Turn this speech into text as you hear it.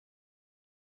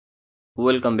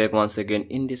Welcome back once again.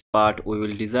 In this part we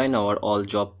will design our all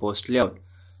job post layout.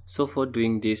 So for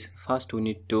doing this, first we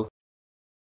need to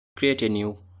create a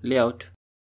new layout.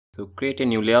 So create a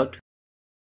new layout.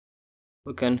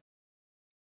 We can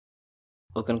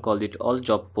call it all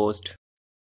job post.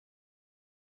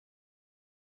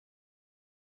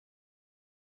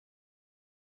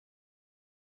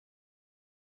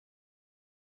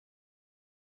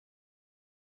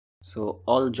 So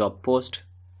all job post.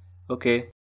 Okay.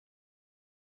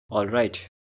 Alright.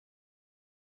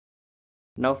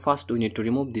 Now first we need to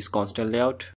remove this constant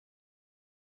layout.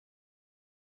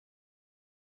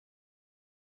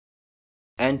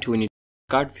 And we need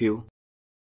card view.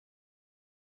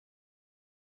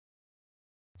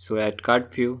 So add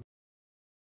card view.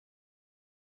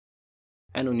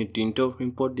 And we need to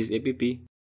import this app.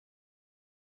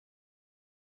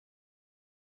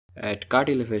 Add card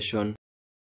elevation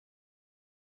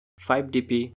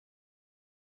 5dp.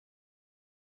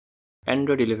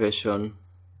 Android elevation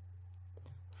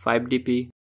 5dp.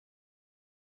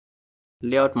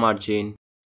 Layout margin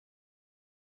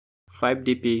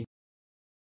 5dp.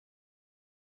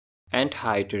 And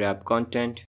height wrap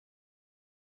content.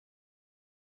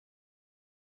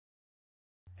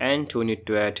 And we need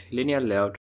to add linear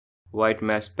layout, white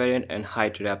mask parent and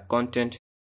height wrap content.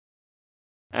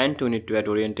 And we need to add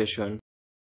orientation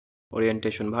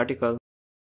vertical.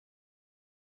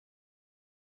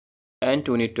 And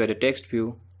we need to add a text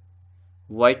view,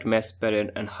 white mask parent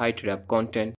and height wrap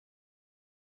content.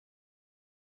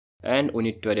 And we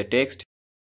need to add a text,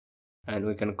 and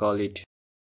we can call it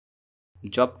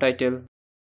job title.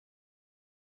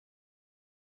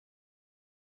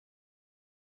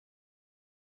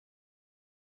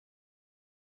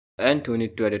 And we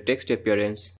need to add a text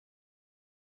appearance,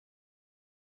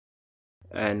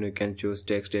 and we can choose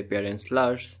text appearance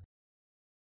large.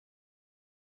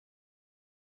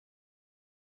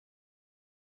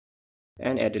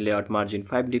 And add a layout margin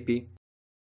 5dp.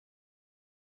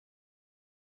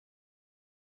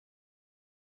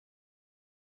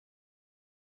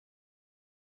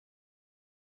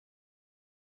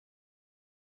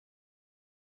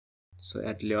 So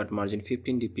add layout margin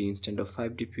 15dp instead of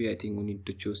 5dp. I think we need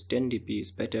to choose 10dp is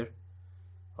better.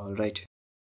 Alright.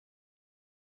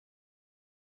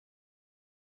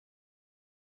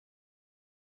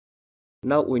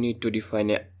 Now we need to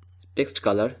define a text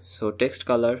color. So text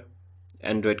color,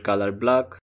 Android color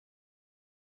black.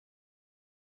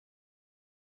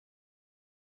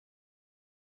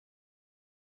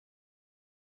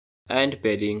 And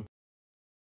padding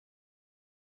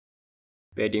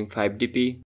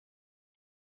 5dp.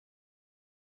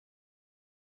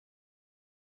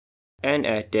 And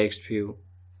add text view,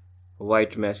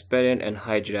 white mask parent and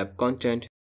height wrap content.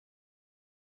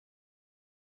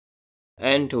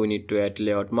 And we need to add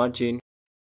layout margin.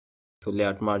 So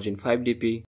layout margin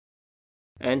 5dp.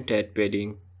 And add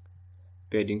padding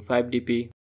 5dp.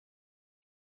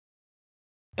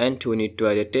 And we need to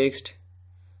add a text,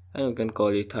 and we can call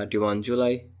it 31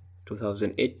 July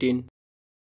 2018.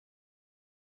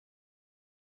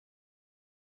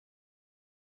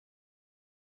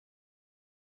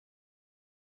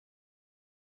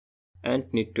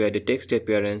 And need to add a text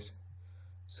appearance.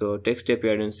 So text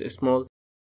appearance is small.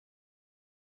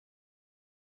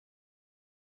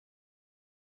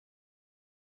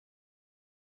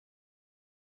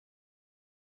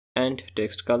 And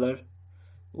text color,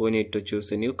 we need to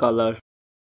choose a new color.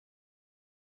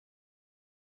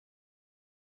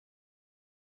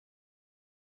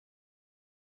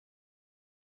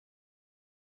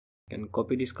 Can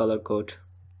copy this color code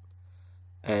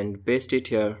and paste it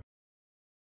here.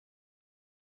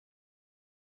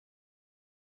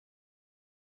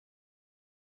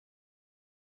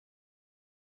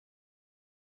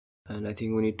 And I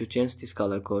think we need to change this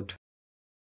color code.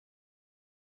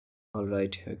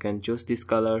 Alright, you can choose this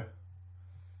color.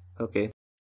 Okay.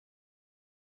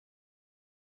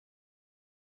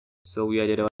 So we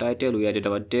added our title, we added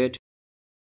our date.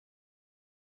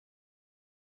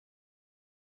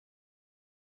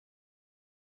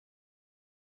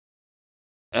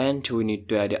 And we need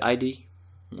to add an ID,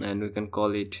 and we can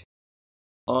call it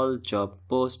all job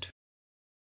post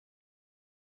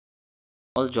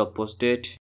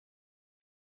date.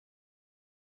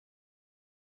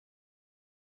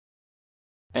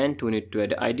 And we need to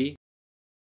add ID,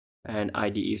 and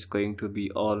ID is going to be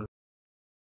all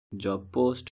job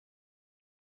post.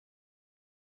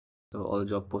 So all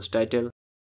job post title.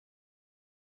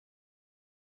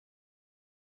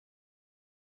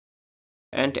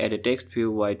 And add a text view,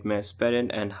 white mask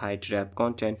parent and height wrap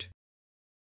content.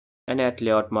 And add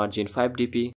layout margin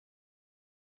 5dp.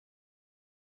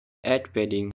 Add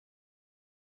padding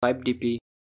 5dp,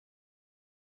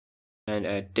 and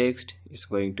add text is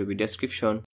going to be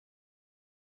description,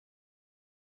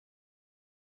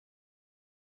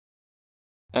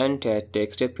 and add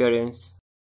text appearance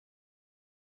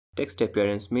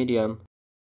medium,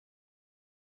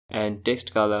 and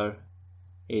text color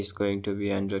is going to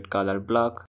be Android color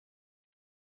black,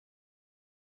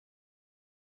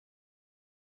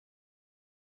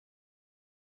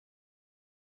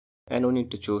 and we need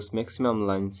to choose maximum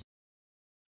lines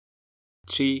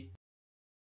 3,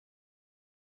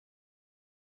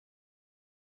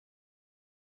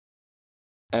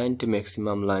 and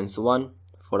maximum lines 1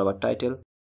 for our title.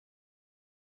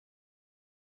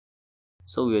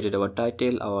 So we added our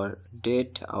title, our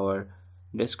date, our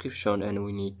description, and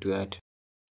we need to add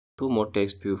 2 more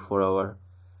text view for our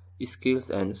skills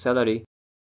and salary.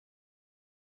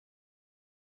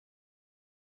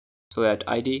 So at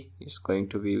ID is going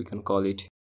to be, we can call it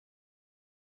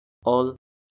all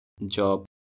job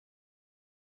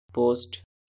post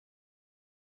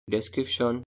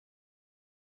description,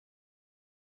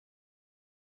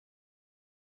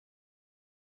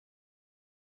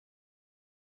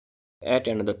 add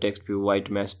another text view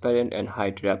white mask parent and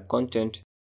hide wrap content,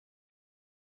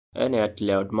 and add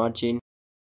layout margin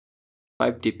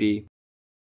 5dp,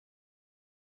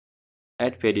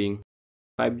 add padding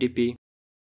 5dp,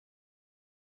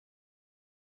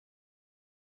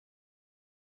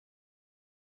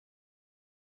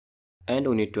 and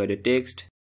we need to add a text,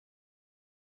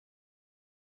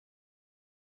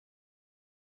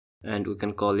 and we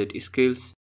can call it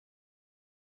skills,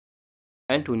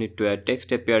 and we need to add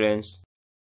text appearance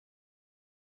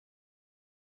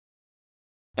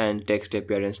and text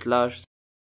appearance large,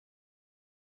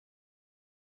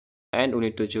 and we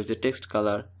need to choose the text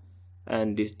color,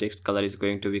 and this text color is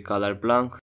going to be color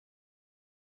blank.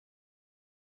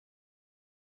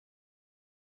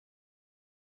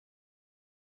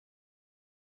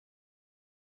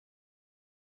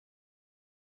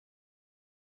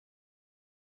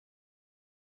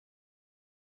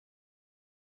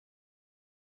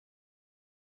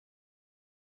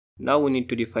 Now we need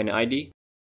to define ID.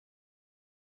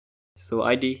 So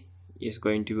ID is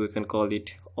going to be, we can call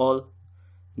it all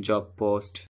job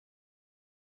post,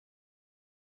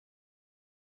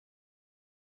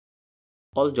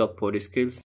 all job post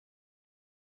skills,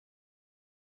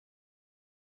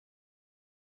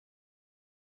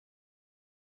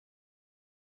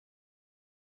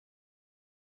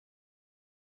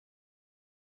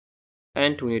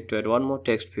 and we need to add one more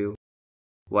text view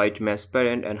white mask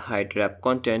parent and hide wrap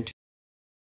content,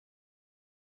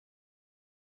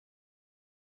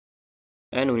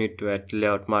 and we need to add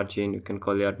layout margin, you can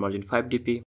call layout margin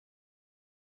 5dp,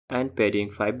 and padding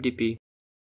 5dp,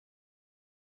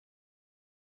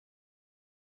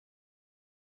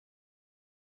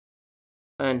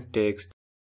 and text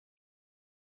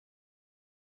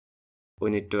we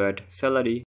need to add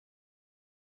salary,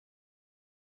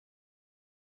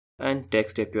 and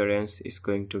text appearance is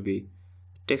going to be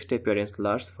text appearance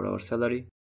large for our salary,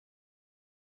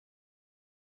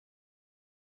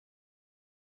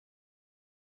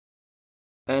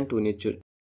 and we need to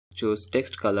choose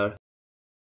text color,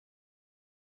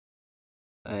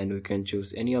 and we can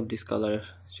choose any of this color,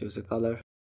 choose a color,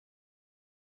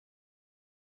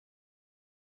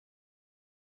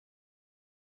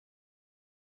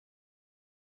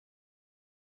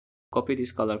 copy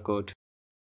this color code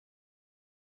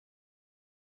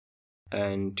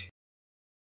and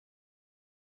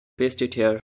paste it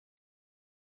here.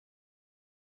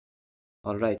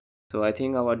 Alright, so I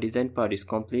think our design part is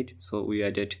complete. So we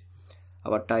added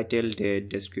our title, date,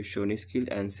 description, skill,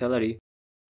 and salary.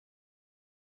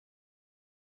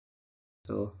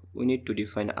 So we need to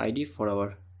define ID for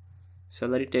our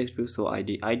salary text view. So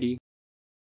ID,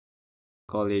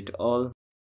 call it all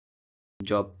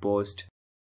job post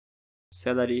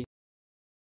salary.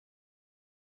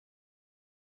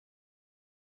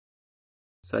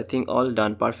 So I think all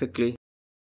done perfectly.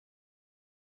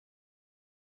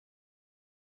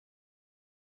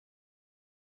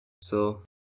 So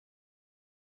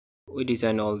we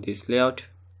design all this layout.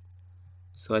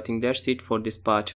 So I think that's it for this part.